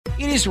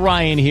It is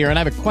Ryan here, and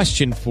I have a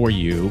question for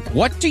you.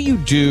 What do you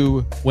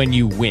do when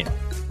you win?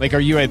 Like, are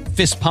you a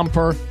fist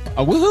pumper,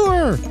 a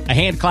woohooer, a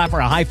hand clapper,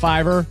 a high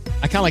fiver?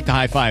 I kind of like the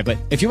high five, but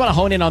if you want to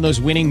hone in on those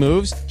winning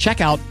moves,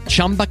 check out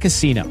Chumba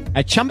Casino.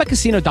 At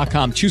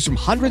ChumbaCasino.com, choose from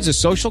hundreds of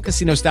social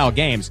casino-style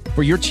games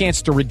for your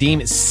chance to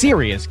redeem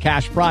serious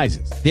cash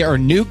prizes. There are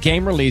new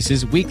game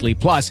releases weekly,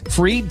 plus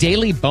free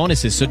daily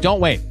bonuses. So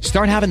don't wait.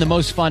 Start having the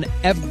most fun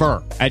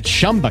ever at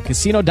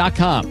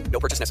ChumbaCasino.com.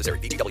 No purchase necessary.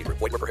 VGW Group.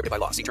 Void where prohibited by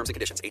law. See terms and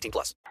conditions. 18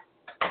 plus.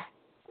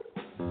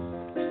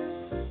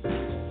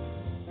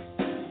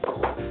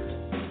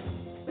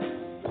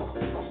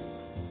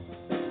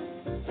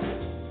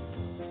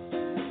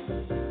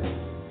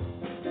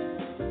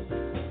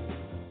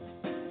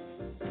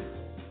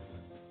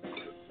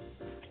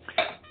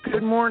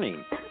 Good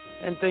morning,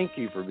 and thank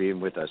you for being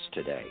with us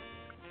today.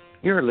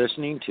 You're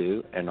listening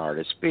to An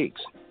Artist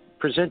Speaks,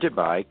 presented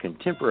by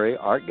Contemporary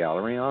Art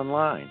Gallery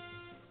Online.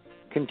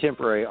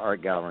 Contemporary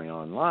Art Gallery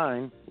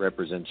Online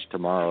represents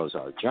tomorrow's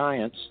art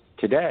giants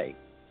today.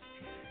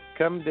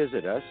 Come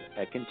visit us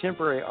at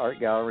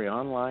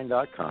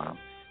contemporaryartgalleryonline.com,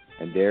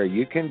 and there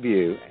you can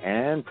view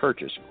and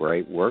purchase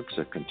great works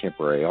of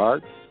contemporary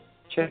art,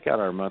 check out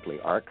our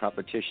monthly art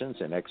competitions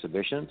and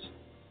exhibitions,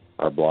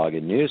 our blog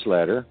and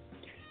newsletter,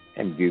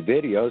 and view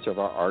videos of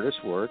our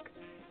artists' work,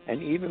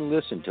 and even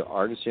listen to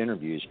artist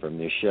interviews from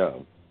this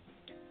show.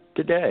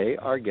 Today,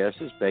 our guest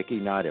is Becky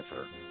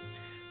Neideffer.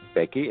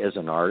 Becky is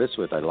an artist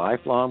with a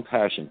lifelong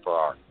passion for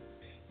art.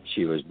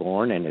 She was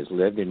born and has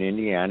lived in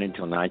Indiana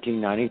until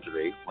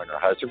 1993, when her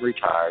husband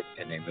retired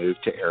and they moved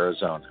to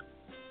Arizona.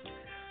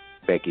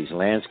 Becky's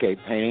landscape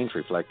paintings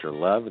reflect her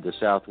love of the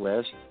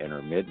Southwest and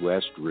her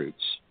Midwest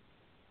roots.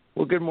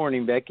 Well, good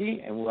morning, Becky,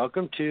 and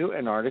welcome to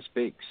An Artist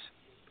Speaks.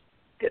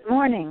 Good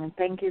morning, and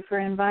thank you for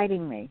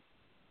inviting me.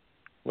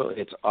 Well,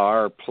 it's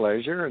our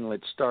pleasure, and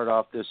let's start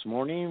off this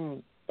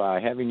morning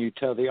by having you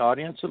tell the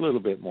audience a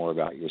little bit more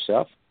about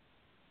yourself.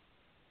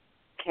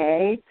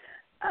 Okay.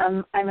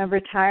 I'm a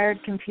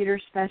retired computer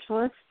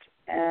specialist,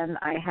 and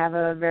I have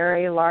a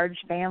very large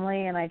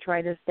family, and I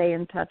try to stay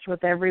in touch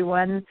with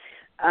everyone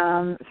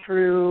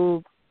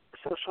through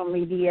social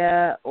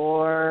media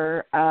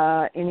or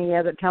any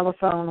other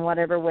telephone,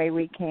 whatever way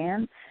we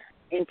can.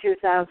 In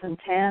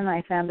 2010,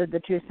 I founded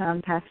the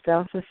Tucson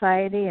Pastel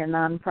Society, a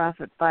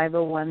nonprofit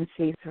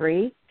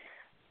 501c3.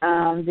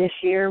 This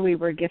year, we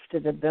were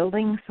gifted a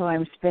building, so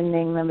I'm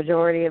spending the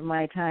majority of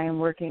my time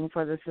working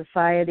for the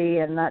society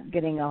and not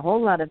getting a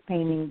whole lot of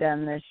painting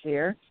done this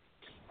year.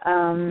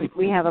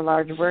 We have a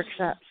large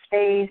workshop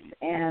space,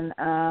 and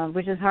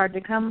which is hard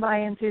to come by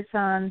in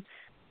Tucson,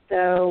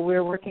 so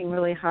we're working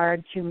really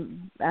hard to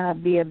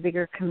be a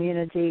bigger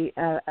community,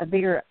 a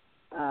bigger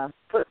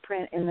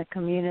footprint in the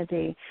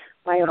community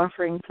by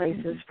offering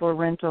places for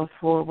rental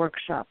for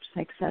workshops,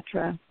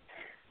 etc.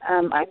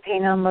 I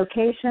paint on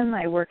location,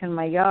 I work in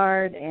my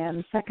yard,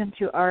 and second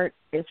to art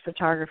is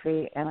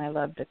photography, and I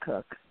love to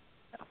cook.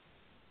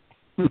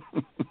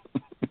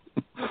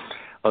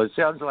 Well, it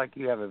sounds like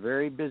you have a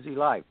very busy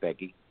life,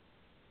 Becky.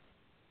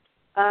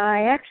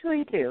 I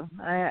actually do.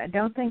 I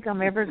don't think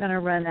I'm ever going to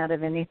run out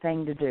of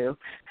anything to do.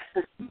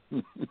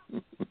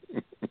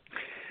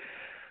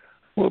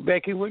 Well,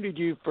 Becky, when did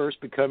you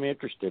first become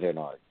interested in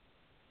art?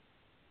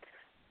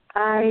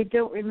 I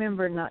don't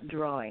remember not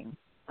drawing.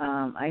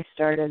 I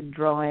started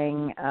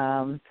drawing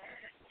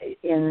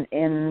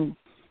in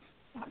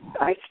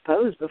I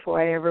suppose before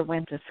I ever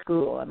went to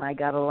school, and I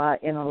got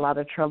in a lot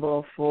of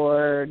trouble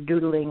for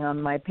doodling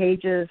on my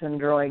pages and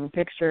drawing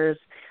pictures.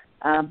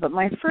 But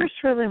my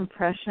first real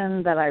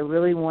impression that I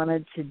really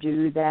wanted to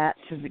do that,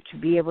 to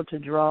be able to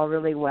draw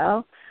really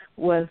well,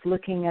 was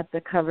looking at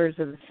the covers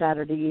of the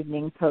Saturday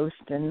Evening Post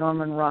and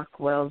Norman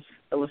Rockwell's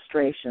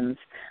illustrations.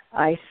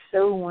 I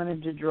so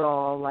wanted to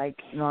draw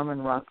like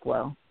Norman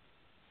Rockwell.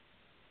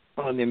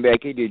 Well, and then,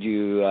 Becky, did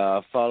you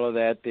follow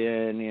that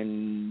then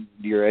in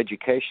your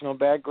educational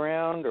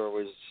background, or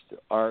was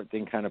art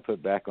then kind of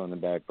put back on the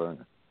back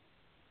burner?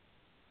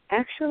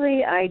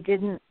 Actually, I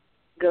didn't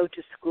go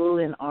to school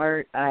in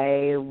art.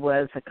 I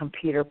was a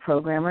computer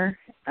programmer,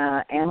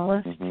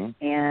 analyst,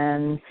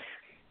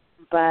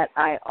 but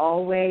I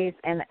always,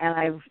 and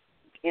I've,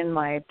 in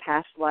my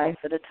past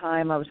life at a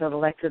time, I was an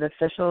elected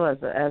official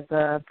as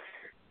a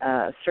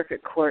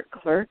circuit court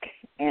clerk,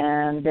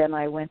 and then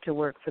I went to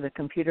work for the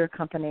computer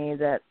company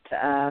that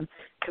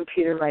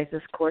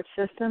computerizes court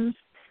systems.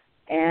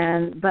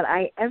 But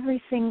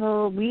every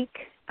single week,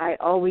 I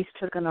always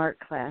took an art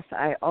class.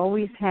 I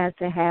always had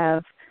to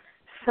have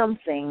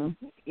something,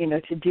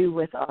 to do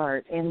with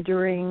art. And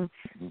during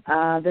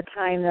the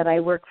time that I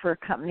worked for a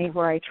company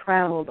where I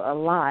traveled a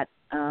lot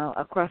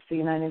across the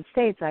United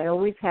States, I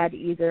always had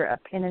either a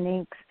pen and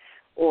ink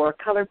or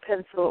color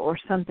pencil or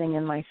something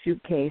in my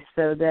suitcase,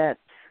 so that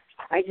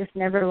I just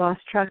never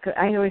lost track.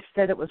 I always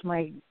said it was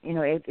my,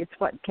 it's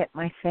what kept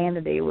my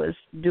sanity, was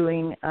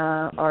doing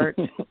art.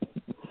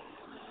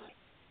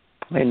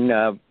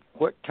 And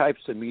what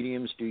types of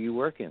mediums do you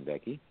work in,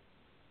 Becky?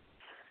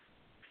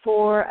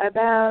 For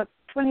about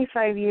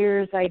 25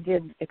 years, I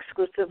did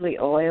exclusively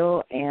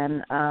oil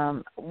and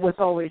with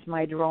always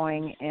my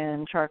drawing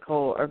in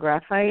charcoal or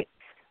graphite.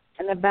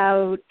 And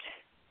about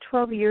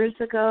 12 years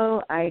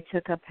ago, I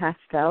took up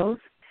pastels,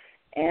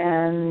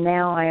 and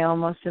now I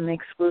almost am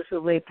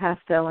exclusively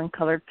pastel and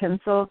colored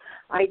pencil.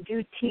 I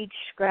do teach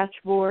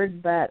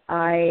scratchboard, but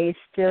I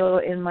still,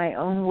 in my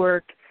own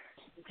work,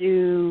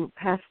 do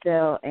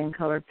pastel and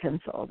colored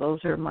pencil.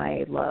 Those are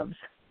my loves.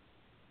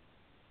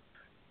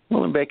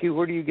 Well, and Becky,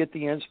 where do you get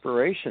the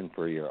inspiration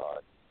for your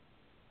art?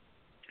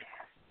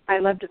 I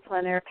love to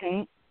plein air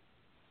paint,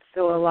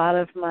 so a lot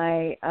of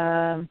my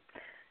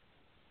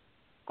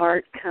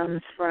art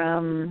comes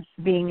from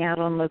being out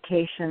on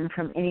location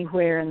from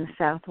anywhere in the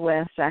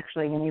Southwest,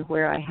 actually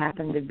anywhere I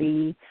happen to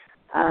be.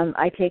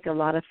 I take a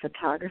lot of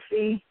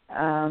photography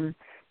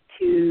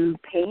to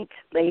paint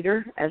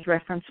later as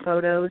reference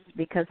photos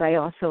because I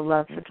also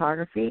love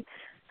photography.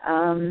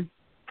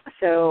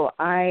 So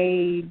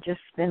I just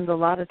spend a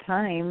lot of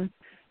time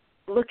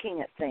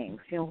looking at things.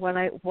 You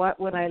know, what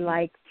would I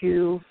like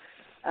to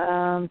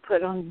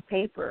put on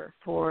paper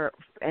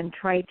and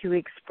try to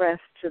express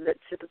to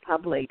the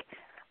public.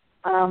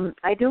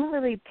 I don't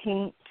really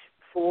paint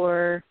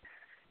for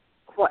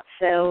what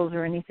sells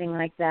or anything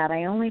like that.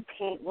 I only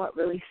paint what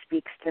really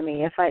speaks to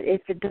me.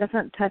 If it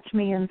doesn't touch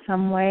me in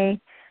some way,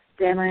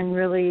 then I'm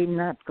really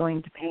not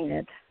going to paint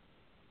it.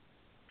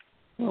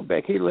 Well,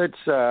 Becky, let's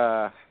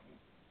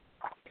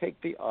take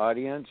the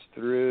audience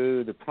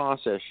through the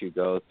process you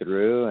go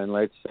through, and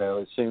let's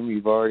assume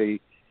you've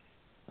already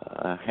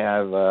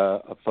have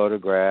a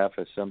photograph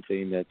of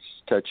something that's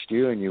touched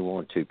you and you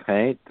want to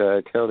paint.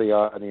 Tell the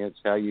audience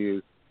how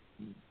you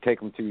take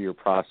them through your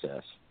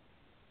process.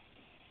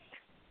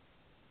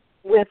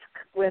 With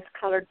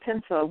colored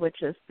pencil,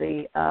 which is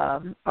the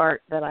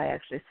art that I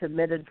actually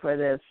submitted for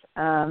this,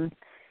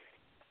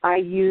 I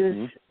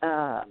use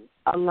a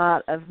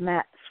lot of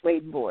matte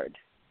suede board.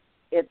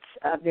 It's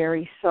a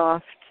very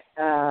soft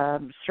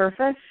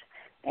surface,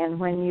 and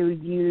when you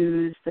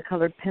use the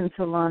colored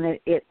pencil on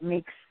it, it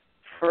makes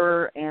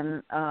fur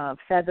and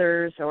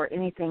feathers or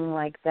anything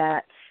like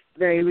that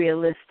very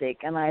realistic.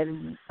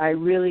 And I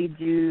really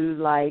do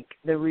like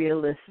the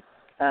realistic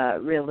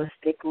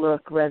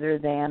look rather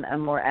than a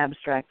more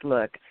abstract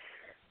look.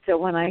 So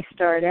when I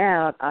start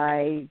out,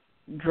 I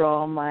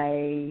draw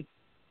my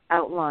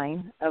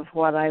outline of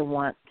what I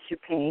want to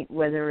paint,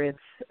 whether it's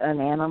an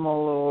animal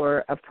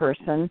or a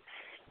person.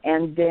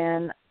 And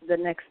then the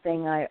next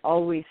thing I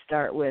always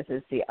start with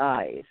is the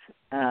eyes.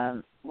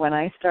 When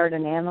I start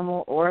an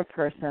animal or a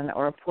person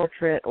or a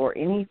portrait or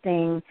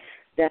anything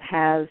that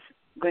has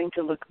going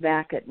to look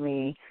back at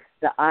me,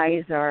 the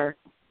eyes are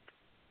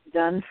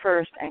done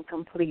first and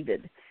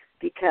completed.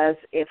 Because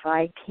if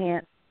I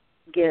can't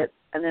get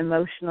an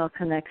emotional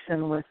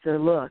connection with the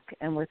look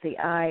and with the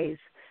eyes,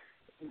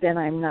 then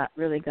I'm not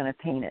really going to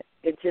paint it.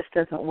 It just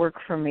doesn't work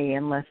for me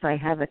unless I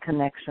have a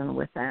connection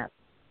with that.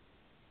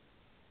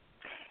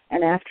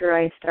 And after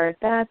I start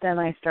that, then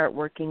I start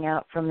working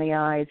out from the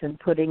eyes and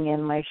putting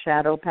in my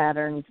shadow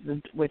patterns,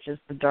 which is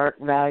the dark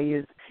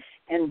values,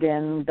 and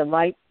then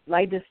the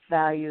lightest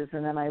values,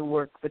 and then I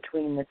work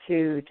between the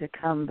two to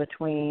come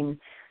between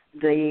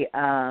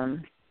the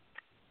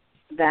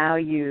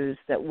values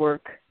that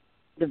work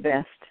the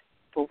best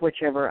for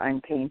whichever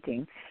I'm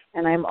painting.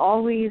 And I'm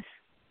always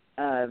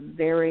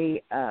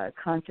very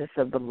conscious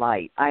of the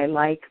light. I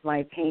like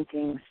my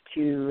paintings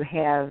to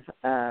have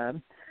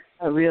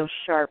a real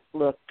sharp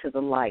look to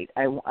the light.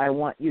 I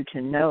want you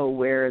to know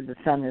where the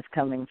sun is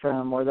coming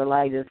from or the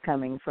light is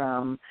coming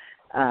from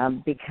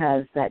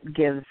because that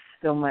gives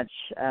so much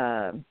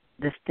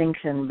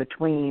distinction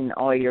between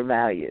all your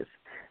values.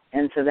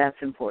 And so that's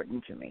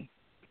important to me.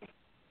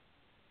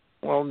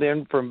 Well,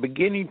 then from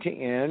beginning to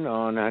end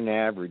on an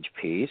average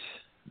piece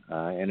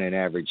in an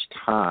average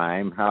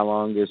time, how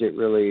long does it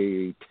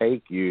really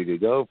take you to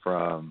go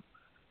from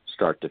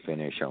start to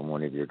finish on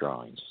one of your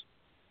drawings?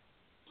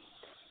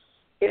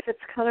 If it's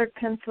colored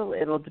pencil,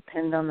 it'll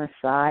depend on the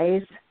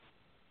size.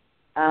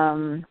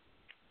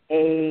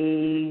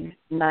 A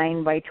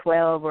 9 by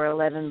 12 or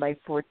 11 by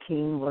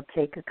 14 will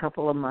take a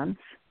couple of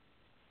months.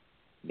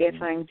 If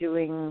I'm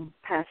doing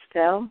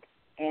pastel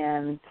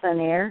and plein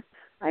air,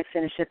 I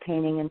finish a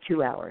painting in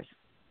 2 hours.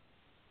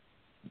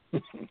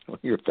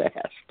 You're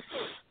fast.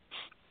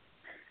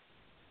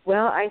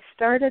 Well, I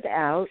started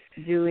out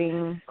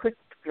doing quick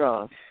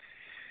draws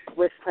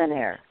with plein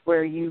air,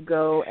 where you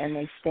go and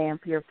they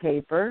stamp your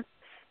paper,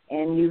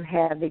 and you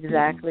have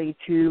exactly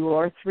 2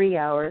 or 3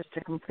 hours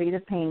to complete a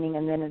painting,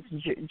 and then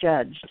it's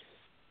judged.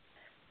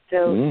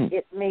 So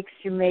it makes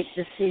you make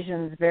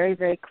decisions very,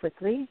 very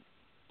quickly.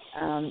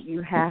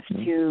 You have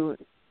to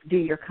do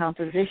your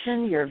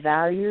composition, your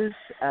values,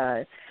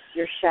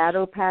 your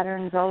shadow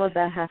patterns. All of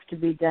that has to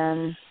be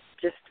done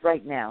just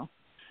right now.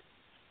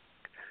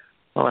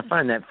 Well, I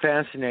find that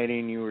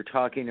fascinating. You were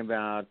talking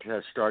about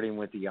starting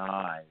with the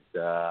eyes.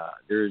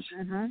 There's,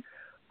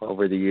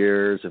 over the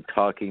years of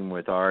talking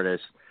with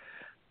artists,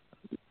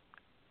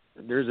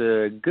 there's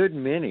a good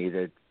many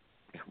that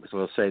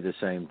will say the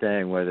same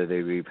thing, whether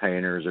they be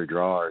painters or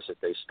drawers, that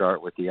they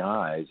start with the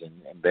eyes.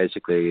 And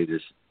basically,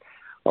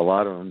 a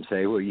lot of them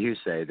say, well, you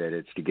say that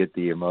it's to get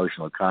the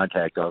emotional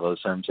contact, although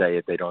some say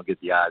if they don't get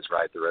the eyes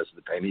right, the rest of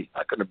the painting's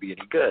not going to be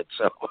any good.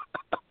 So,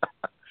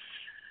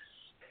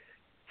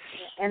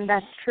 and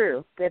that's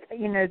true. That,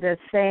 the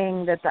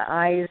saying that the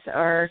eyes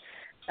are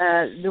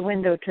the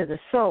window to the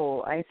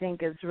soul, I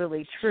think is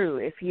really true.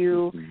 If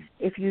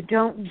you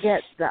don't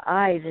get the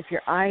eyes, if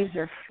your eyes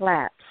are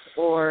flat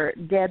or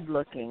dead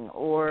looking,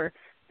 or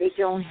they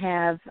don't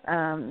have,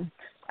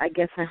 I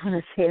guess I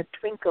want to say, a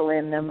twinkle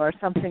in them or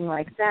something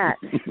like that,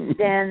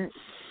 then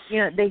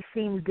they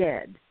seem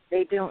dead.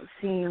 They don't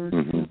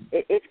seem.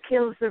 It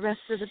kills the rest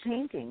of the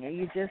painting.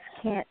 You just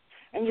can't,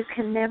 and you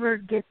can never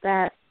get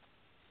that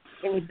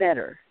any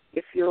better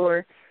if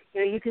you're.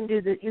 You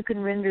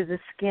can render the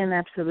skin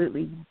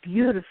absolutely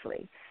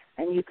beautifully,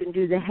 and you can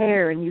do the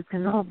hair, and you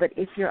can all. But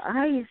if your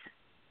eyes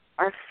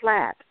are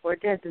flat or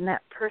dead, then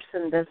that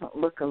person doesn't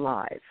look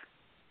alive.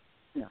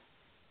 No.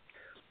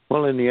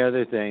 Well, and the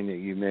other thing that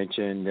you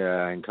mentioned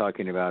in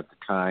talking about the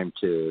time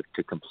to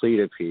complete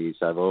a piece,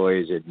 I've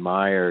always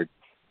admired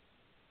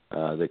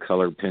the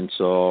colored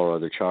pencil or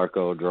the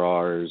charcoal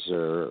drawers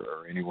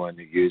or anyone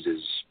that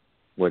uses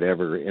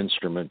whatever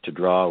instrument to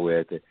draw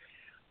with.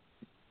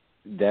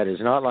 That is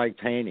not like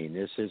painting.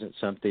 This isn't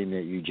something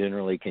that you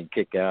generally can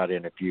kick out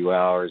in a few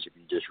hours if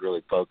you just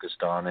really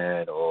focused on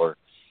it, or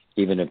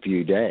even a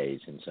few days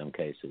in some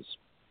cases.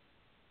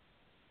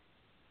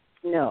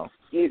 No,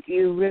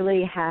 you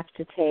really have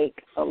to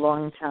take a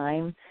long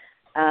time.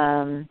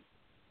 I'm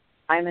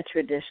a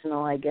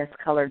traditional, I guess,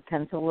 colored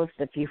pencilist,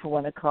 if you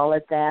want to call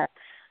it that.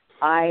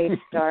 I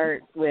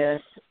start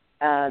with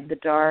the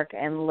dark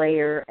and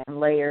layer and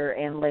layer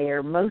and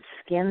layer. Most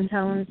skin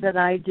tones that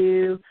I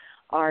do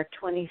are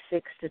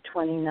 26 to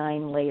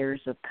 29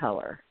 layers of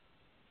color.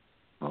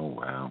 Oh,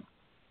 wow.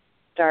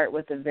 Start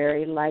with a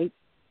very light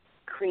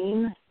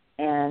cream,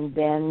 and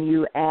then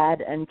you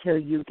add until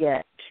you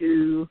get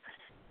to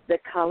the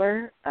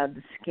color of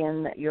the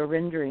skin that you're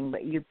rendering,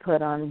 but you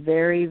put on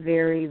very,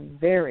 very,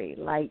 very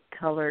light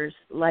colors,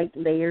 light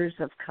layers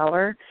of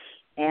color,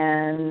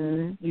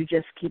 and you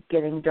just keep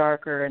getting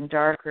darker and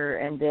darker,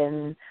 and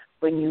then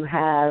when you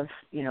have,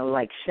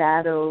 like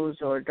shadows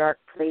or dark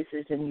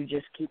places, and you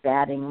just keep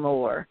adding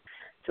more.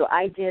 So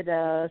I did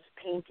a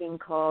painting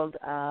called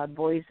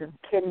Boys of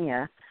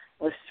Kenya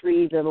with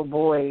 3 little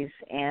boys,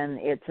 and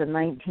it's a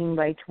 19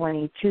 by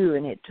 22,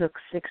 and it took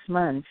 6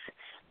 months,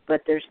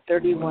 but there's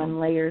 31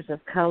 layers of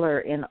color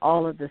in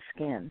all of the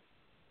skin.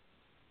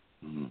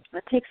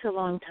 It takes a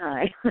long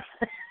time.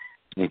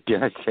 It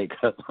does take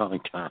a long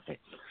time.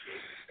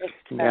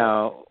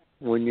 Now,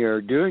 when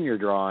you're doing your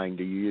drawing,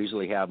 do you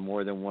usually have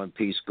more than one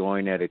piece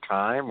going at a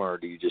time, or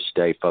do you just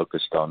stay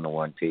focused on the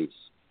one piece?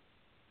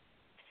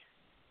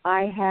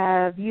 I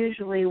have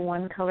usually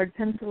one colored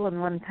pencil and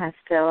one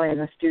pastel in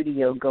the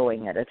studio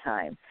going at a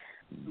time.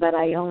 But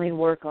I only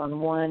work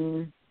on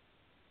one.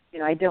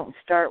 I don't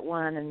start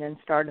one and then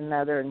start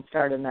another and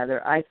start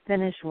another. I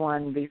finish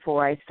one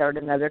before I start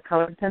another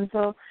colored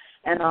pencil,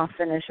 and I'll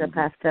finish a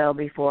pastel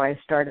before I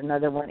start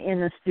another one in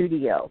the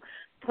studio.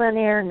 Plein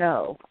air,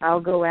 no. I'll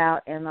go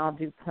out and I'll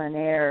do plein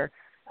air.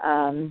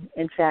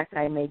 In fact,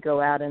 I may go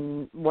out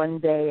and one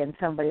day and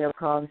somebody will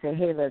call and say,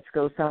 hey, let's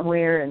go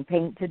somewhere and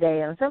paint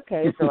today. And it's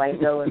okay, so I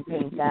go and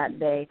paint that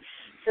day.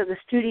 So the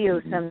studio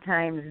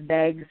sometimes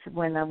begs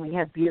when we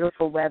have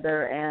beautiful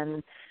weather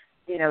and,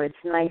 it's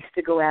nice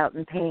to go out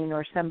and paint,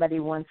 or somebody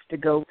wants to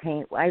go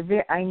paint.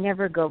 I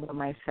never go by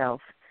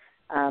myself.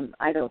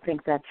 I don't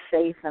think that's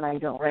safe, and I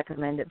don't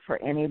recommend it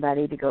for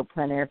anybody to go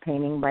plein air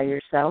painting by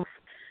yourself.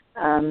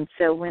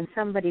 So when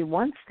somebody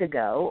wants to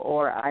go,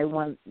 or I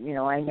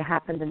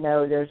happen to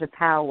know there's a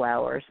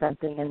powwow or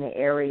something in the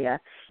area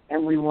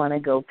and we want to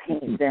go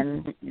paint,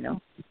 then,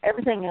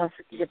 everything else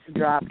gets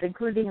dropped,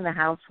 including the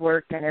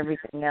housework and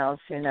everything else,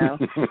 You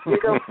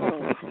go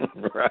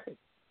paint. Right.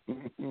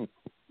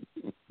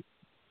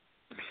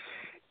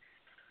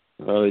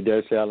 Well, it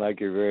does sound like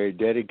you're very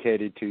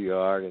dedicated to your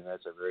art, and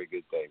that's a very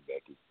good thing,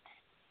 Becky.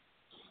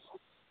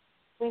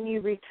 When you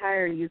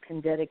retire, you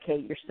can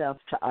dedicate yourself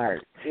to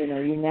art. You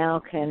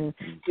now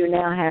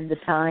have the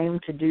time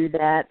to do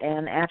that.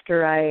 And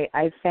after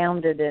I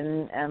founded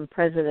and am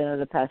president of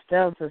the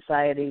Pastel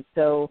Society,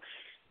 so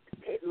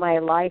my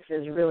life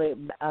is really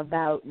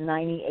about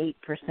 98%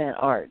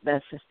 art.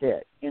 That's just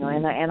it.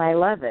 And I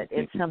love it.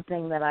 It's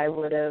something that I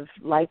would have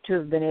liked to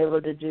have been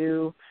able to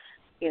do,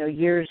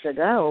 years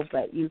ago,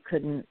 but you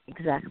couldn't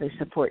exactly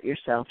support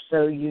yourself.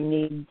 So you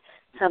need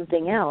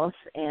something else.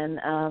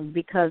 And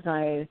because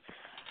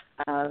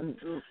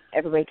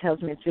everybody tells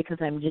me it's because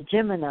I'm a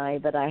Gemini,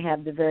 but I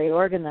have the very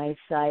organized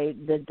side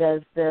that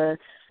does the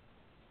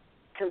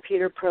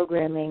computer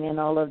programming and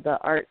all of the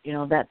art,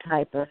 that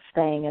type of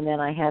thing. And then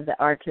I have the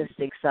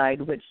artistic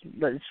side, which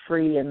was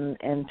free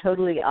and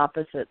totally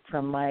opposite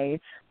from my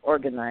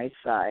organized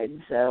side.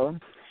 So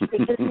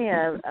it gives me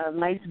a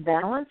nice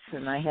balance,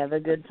 and I have a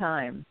good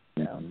time.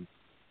 So.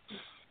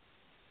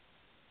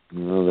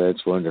 Well,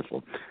 that's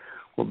wonderful.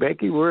 Well,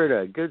 Becky, we're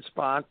at a good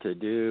spot to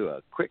do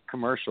a quick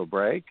commercial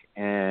break,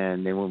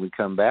 and then when we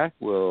come back,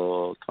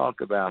 we'll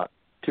talk about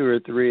 2 or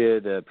 3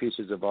 of the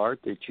pieces of art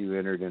that you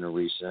entered in a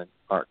recent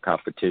art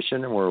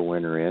competition and were a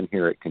winner in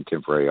here at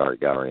Contemporary Art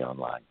Gallery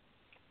Online.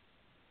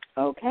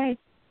 Okay.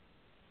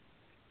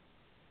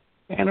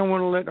 And I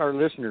want to let our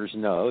listeners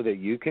know that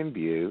you can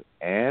view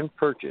and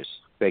purchase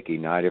Becky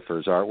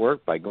Neideffer's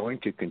artwork by going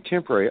to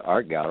Contemporary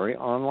Art Gallery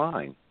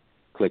Online.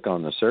 Click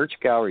on the Search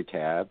Gallery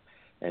tab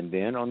and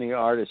then on the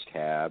Artist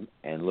tab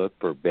and look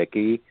for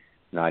Becky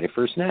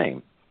Neideffer's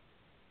name.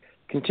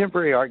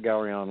 Contemporary Art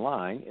Gallery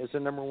Online is the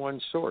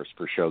 #1 source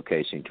for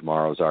showcasing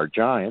tomorrow's art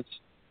giants.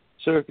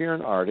 So if you're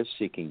an artist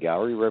seeking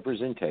gallery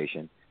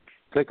representation,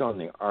 click on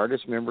the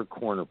Artist Member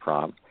Corner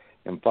prompt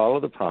and follow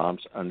the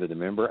prompts under the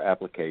Member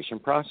Application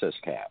Process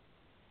tab.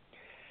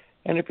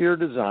 And if you're a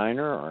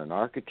designer or an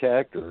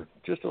architect or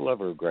just a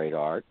lover of great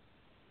art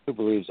who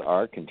believes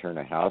art can turn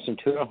a house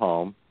into a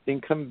home,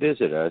 then come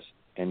visit us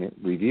and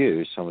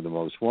review some of the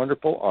most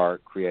wonderful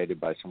art created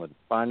by some of the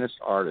finest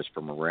artists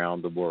from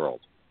around the world.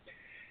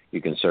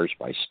 You can search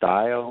by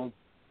style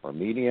or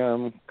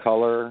medium,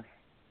 color,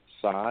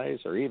 size,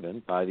 or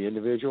even by the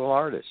individual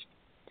artist.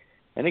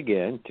 And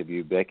again, to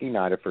view Becky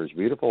Neideffer's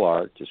beautiful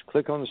art, just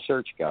click on the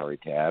Search Gallery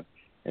tab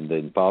and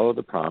then follow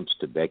the prompts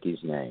to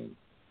Becky's name.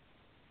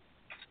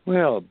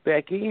 Well,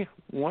 Becky,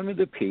 one of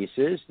the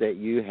pieces that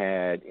you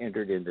had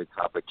entered into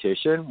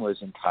competition was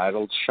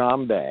entitled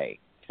Chambé.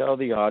 Tell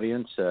the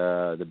audience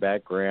the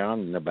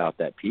background and about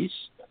that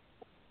piece.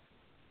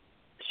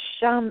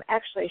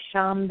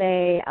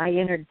 Chambé, I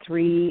entered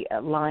 3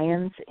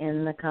 lions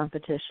in the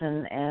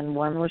competition, and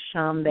one was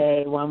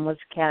Chambé, one was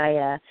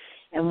Kaya,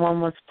 and one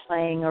was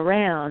playing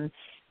around.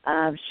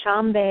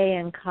 Chambé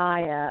and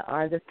Kaya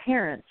are the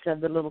parents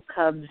of the little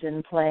cubs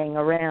in playing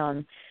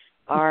around.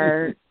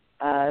 Our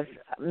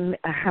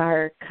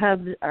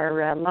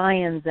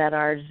lions at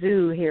our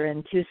zoo here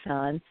in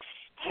Tucson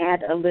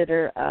had a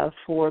litter of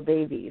 4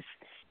 babies.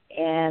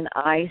 And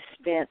I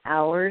spent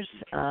hours,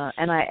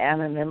 and I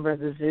am a member of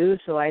the zoo,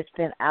 so I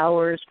spent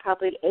hours,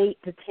 probably 8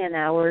 to 10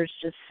 hours,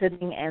 just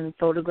sitting and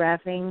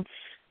photographing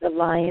the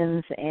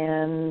lions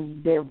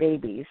and their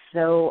babies.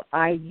 So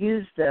I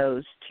used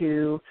those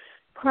to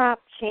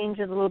crop, change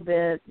it a little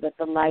bit, but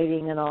the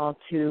lighting and all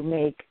to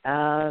make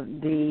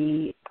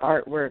the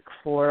artwork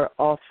for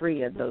all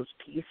 3 of those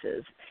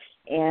pieces.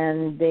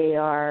 And they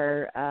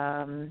are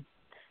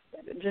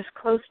just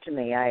close to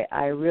me.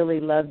 I really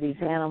love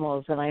these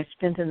animals, and I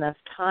spent enough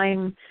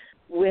time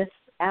with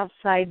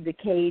outside the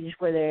cage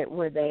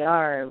where they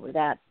are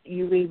that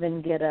you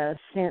even get a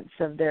sense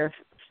of their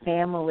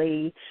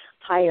family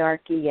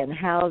hierarchy and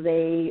how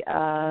they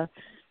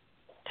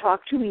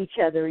talk to each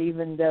other,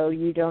 even though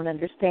you don't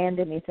understand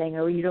anything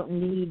or you don't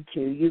need to.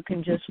 You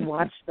can just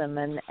watch them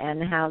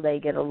and how they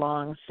get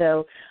along.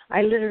 So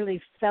I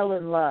literally fell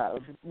in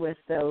love with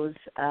those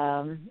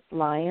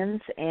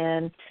lions,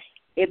 and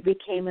it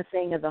became a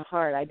thing of the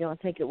heart. I don't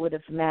think it would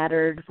have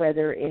mattered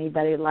whether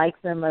anybody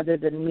liked them other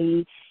than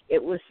me.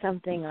 It was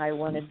something I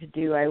wanted to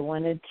do. I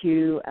wanted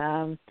to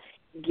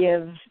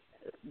give,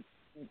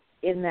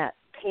 in that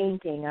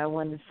painting, I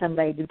wanted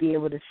somebody to be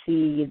able to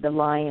see the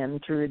lion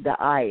through the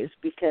eyes,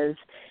 because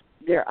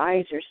their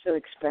eyes are so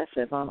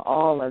expressive on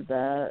all of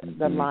the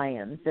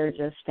lions. They're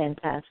just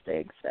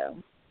fantastic. So.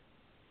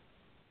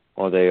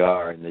 Well, they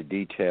are, and the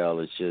detail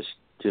is just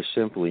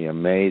simply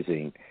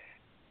amazing.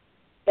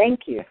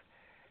 Thank you.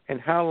 And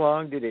how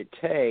long did it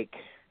take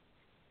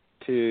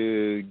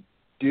to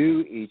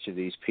do each of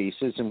these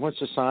pieces, and what's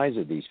the size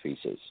of these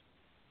pieces?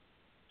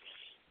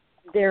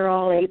 They're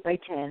all 8 by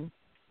 10,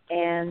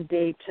 and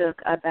they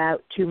took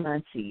about 2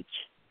 months each.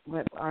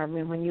 I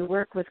mean, when you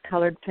work with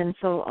colored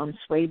pencil on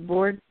suede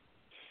board,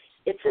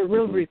 it's a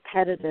real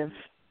repetitive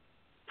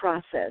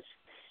process.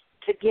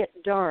 To get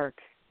dark,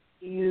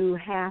 you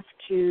have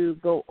to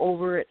go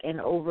over it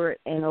and over it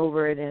and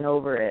over it and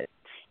over it.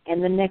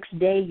 And the next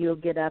day you'll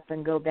get up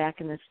and go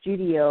back in the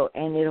studio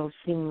and it'll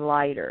seem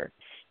lighter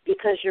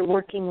because you're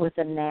working with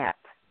a nap.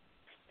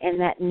 And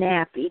that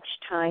nap, each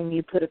time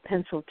you put a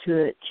pencil to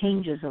it,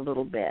 changes a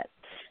little bit.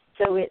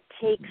 So it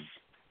takes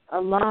a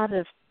lot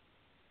of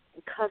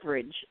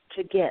coverage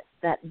to get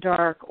that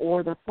dark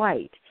or the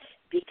white.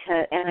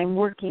 And I'm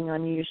working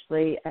on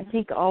usually, I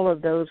think all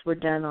of those were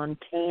done on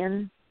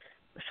tan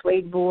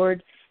suede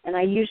board, and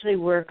I usually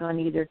work on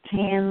either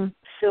tan,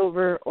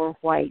 silver, or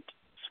white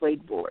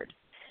suede board.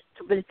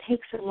 But it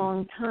takes a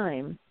long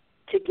time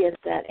to get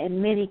that, and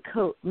many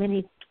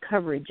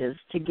coverages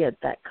to get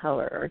that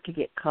color or to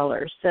get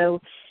color.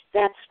 So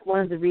that's one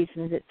of the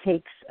reasons it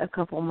takes a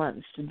couple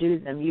months to do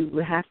them. You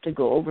have to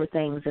go over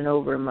things and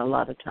over them a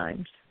lot of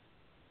times.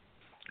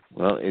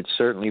 Well, it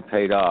certainly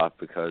paid off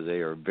because they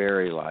are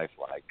very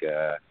lifelike,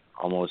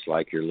 almost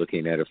like you're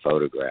looking at a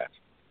photograph.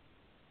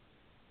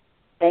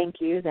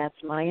 Thank you. That's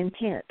my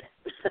intent.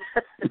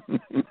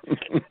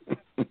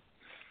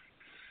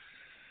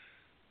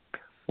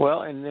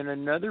 Well, and then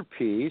another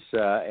piece,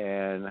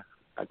 and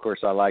of course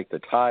I like the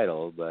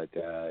title, but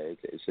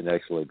it's an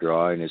excellent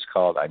drawing. It's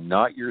called I'm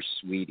Not Your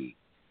Sweetie.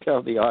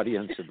 Tell the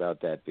audience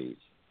about that piece.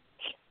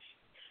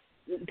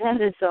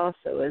 That is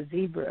also a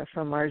zebra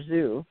from our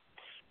zoo,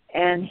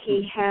 and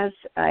he has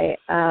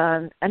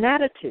an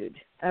attitude,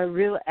 a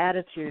real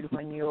attitude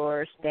when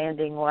you're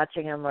standing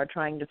watching him or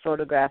trying to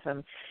photograph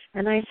him.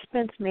 And I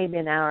spent maybe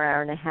an hour,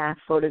 hour and a half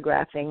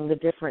photographing the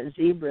different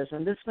zebras,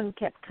 and this one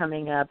kept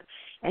coming up.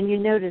 And you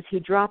notice he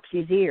drops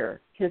his ear.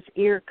 His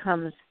ear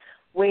comes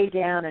way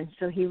down, and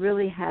so he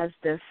really has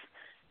this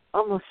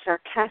almost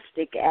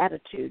sarcastic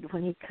attitude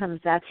when he comes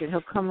at you.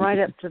 He'll come right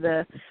up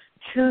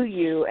to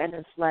you, and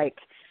it's like,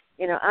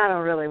 I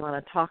don't really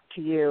want to talk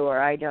to you,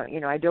 or I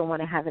don't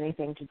want to have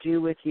anything to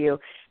do with you.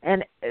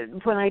 And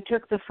when I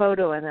took the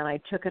photo and then I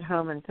took it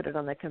home and put it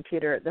on the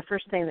computer, the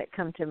first thing that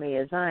come to me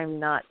is, I'm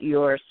not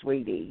your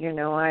sweetie. I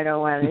don't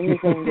want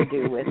anything to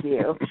do with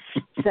you.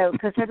 So,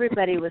 because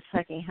everybody was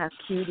talking how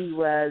cute he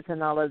was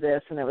and all of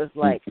this, and it was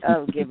like,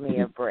 oh, give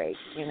me a break,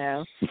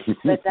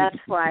 But that's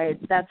why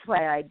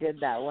I did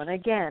that one.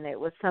 Again, it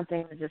was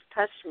something that just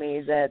touched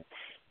me, that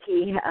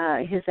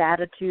his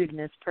attitude and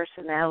his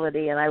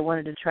personality, and I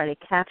wanted to try to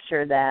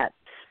capture that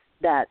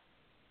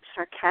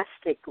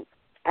sarcastic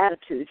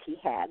attitude he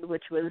had,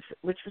 which was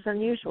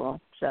unusual.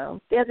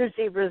 So the other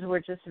zebras were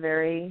just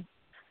very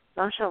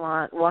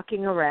nonchalant,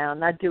 walking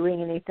around, not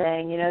doing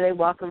anything. They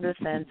walk over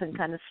the fence and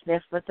kind of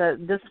sniff, but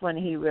this one,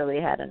 he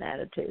really had an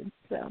attitude.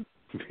 So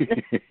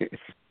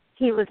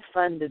he was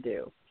fun to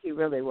do. He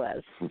really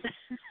was.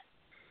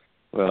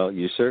 Well,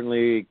 you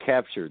certainly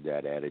captured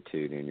that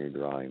attitude in your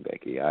drawing,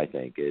 Becky. I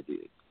think it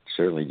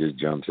certainly just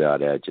jumps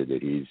out at you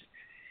that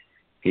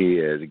he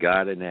has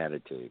got an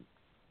attitude.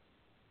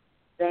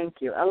 Thank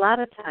you. A lot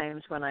of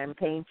times when I'm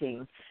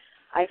painting,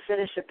 I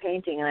finish a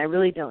painting and I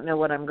really don't know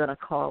what I'm going to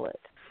call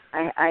it.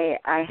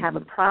 I have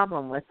a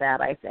problem with that.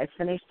 I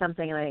finish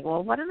something and I think,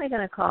 well, what am I going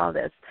to call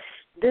this?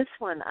 This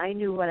one, I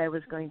knew what I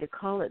was going to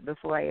call it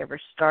before I ever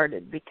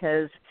started,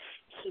 because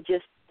he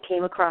just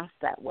came across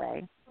that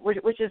way.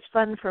 Which is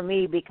fun for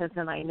me, because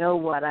then I know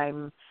what I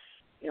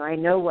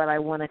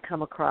want to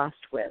come across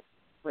with,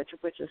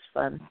 which is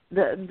fun.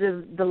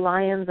 The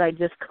lions, I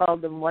just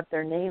called them what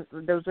their names.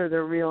 Those are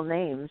their real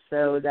names,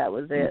 so that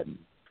was it.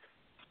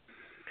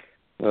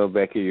 Well,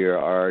 Becky, your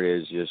art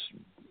is just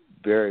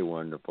very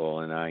wonderful,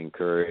 and I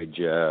encourage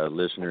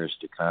listeners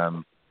to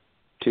come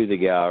to the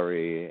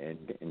gallery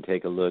and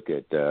take a look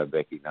at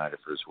Becky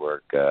Neideffer's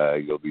work.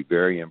 You'll be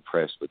very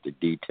impressed with the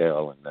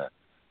detail and the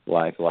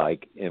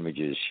lifelike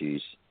images she's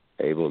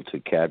able to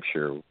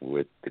capture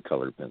with the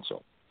colored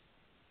pencil.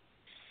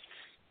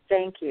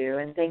 Thank you,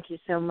 and thank you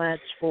so much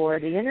for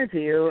the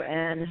interview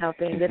and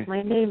helping get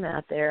my name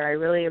out there. I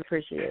really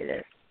appreciate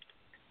it.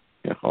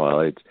 Well,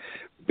 it's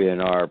been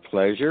our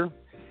pleasure,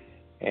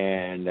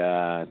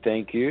 and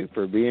thank you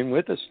for being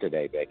with us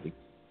today, Becky.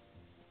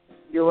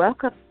 You're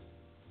welcome.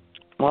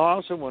 Well, I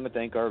also want to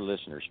thank our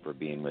listeners for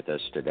being with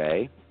us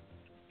today.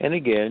 And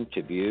again,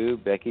 to view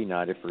Becky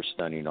Neideffer's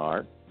stunning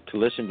art, to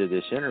listen to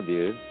this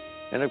interview,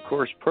 and, of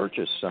course,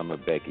 purchase some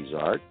of Becky's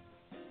art,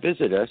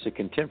 visit us at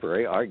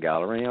Contemporary Art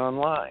Gallery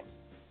online.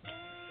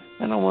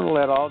 And I want to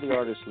let all the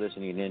artists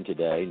listening in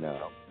today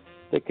know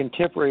that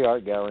Contemporary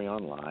Art Gallery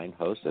online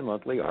hosts a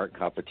monthly art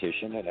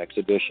competition and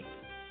exhibition.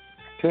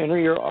 To enter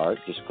your art,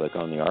 just click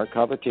on the Art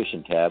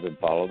Competition tab and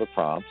follow the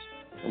prompts.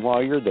 And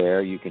while you're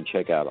there, you can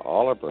check out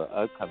all of our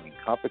upcoming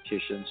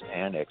competitions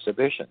and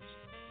exhibitions.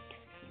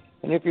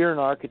 And if you're an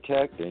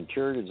architect, an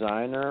interior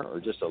designer, or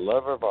just a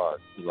lover of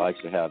art who likes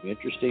to have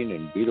interesting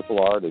and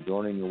beautiful art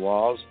adorning your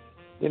walls,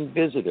 then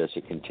visit us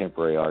at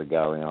Contemporary Art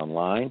Gallery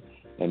online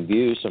and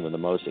view some of the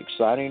most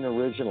exciting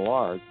original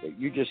art that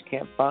you just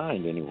can't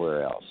find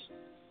anywhere else.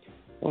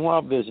 And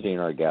while visiting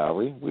our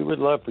gallery, we would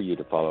love for you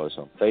to follow us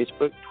on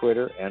Facebook,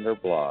 Twitter, and our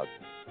blog.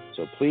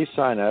 So please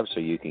sign up so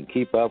you can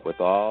keep up with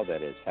all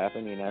that is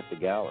happening at the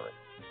gallery.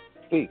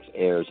 Speaks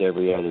airs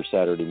every other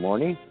Saturday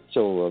morning,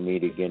 so we'll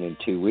meet again in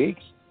 2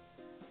 weeks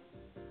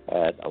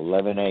at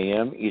 11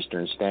 a.m.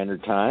 Eastern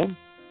Standard Time.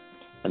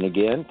 And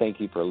again, thank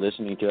you for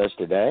listening to us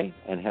today,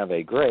 and have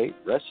a great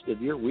rest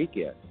of your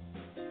weekend.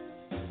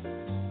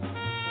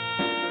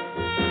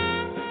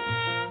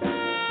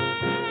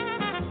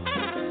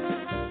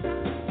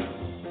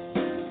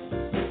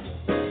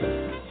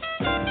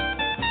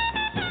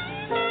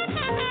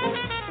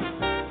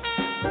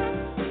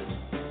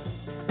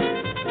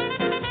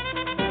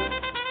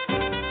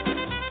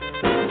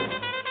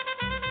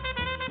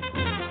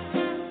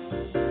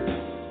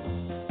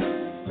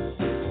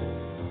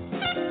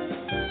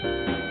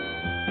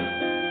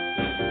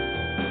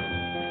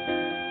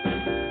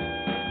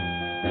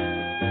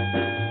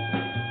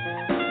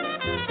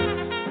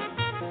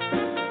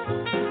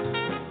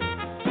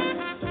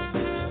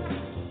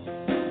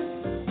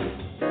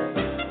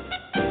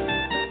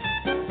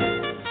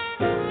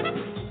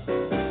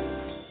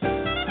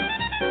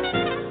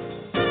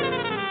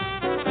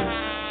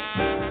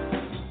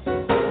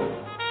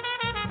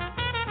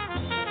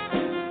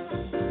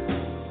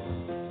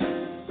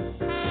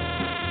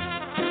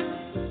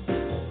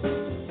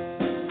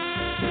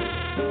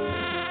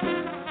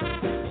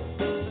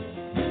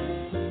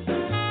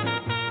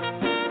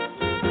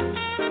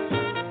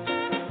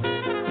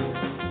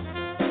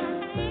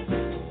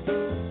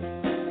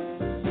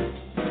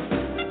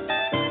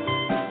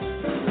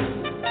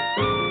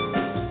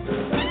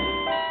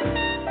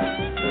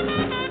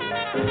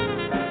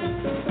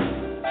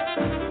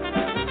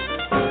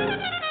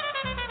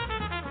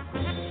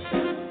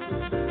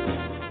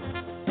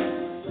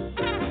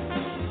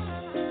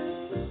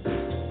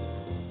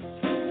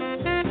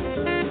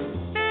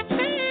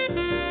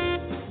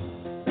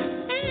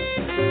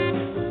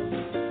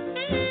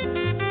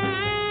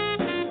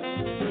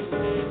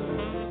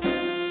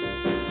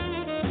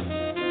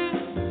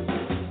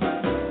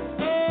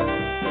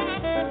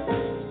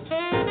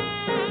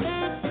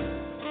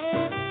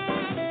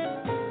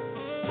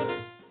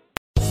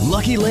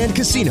 Lucky Land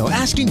Casino,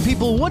 asking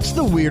people, what's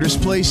the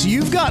weirdest place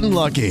you've gotten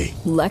lucky?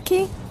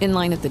 Lucky? In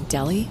line at the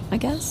deli, I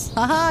guess?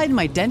 Aha, in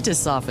my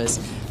dentist's office.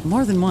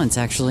 More than once,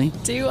 actually.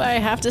 Do I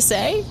have to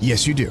say?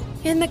 Yes, you do.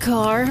 In the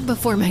car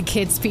before my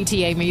kids'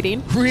 PTA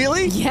meeting.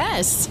 Really?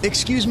 Yes.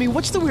 Excuse me,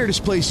 what's the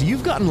weirdest place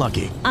you've gotten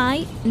lucky?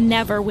 I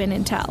never win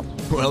and tell.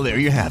 Well, there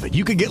you have it.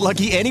 You can get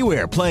lucky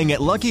anywhere, playing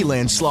at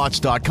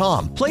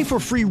LuckyLandSlots.com. Play for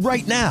free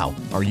right now.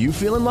 Are you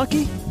feeling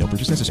lucky? No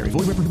purchase necessary.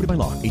 Void where prohibited by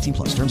law. 18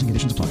 plus. Terms and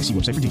conditions apply. See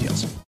website for details.